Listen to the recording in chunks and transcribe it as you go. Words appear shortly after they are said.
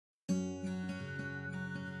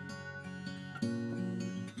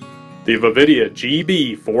The Vividia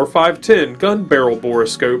GB-4510 gun barrel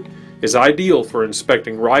borescope is ideal for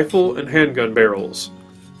inspecting rifle and handgun barrels.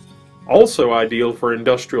 Also ideal for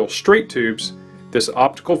industrial straight tubes, this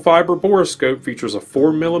optical fiber borescope features a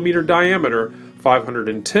 4mm diameter,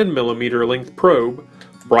 510mm length probe,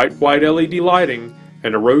 bright white LED lighting,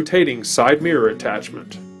 and a rotating side mirror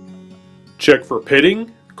attachment. Check for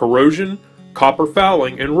pitting, corrosion, copper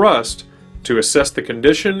fouling, and rust to assess the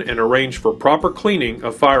condition and arrange for proper cleaning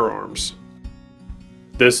of firearms.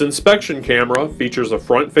 This inspection camera features a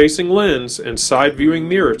front-facing lens and side-viewing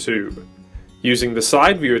mirror tube. Using the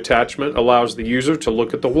side view attachment allows the user to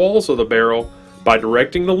look at the walls of the barrel by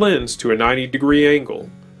directing the lens to a 90-degree angle,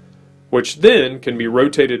 which then can be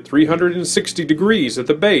rotated 360 degrees at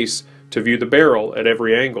the base to view the barrel at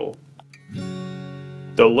every angle.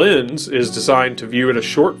 The lens is designed to view at a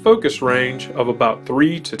short focus range of about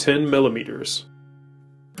 3 to 10 millimeters.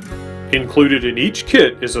 Included in each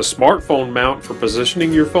kit is a smartphone mount for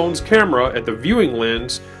positioning your phone's camera at the viewing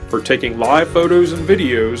lens for taking live photos and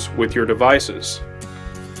videos with your devices.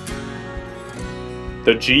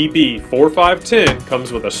 The GB-4510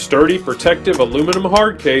 comes with a sturdy protective aluminum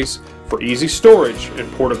hard case for easy storage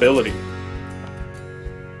and portability.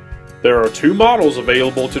 There are two models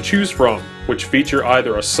available to choose from, which feature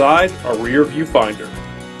either a side or rear viewfinder.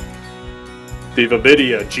 The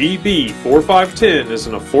Vividia GB-4510 is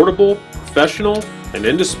an affordable, professional, and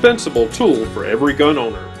indispensable tool for every gun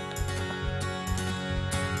owner.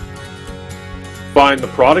 Find the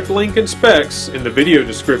product link and specs in the video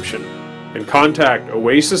description, and contact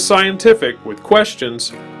Oasis Scientific with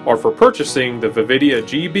questions or for purchasing the Vividia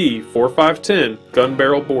GB-4510 gun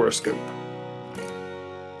barrel borescope.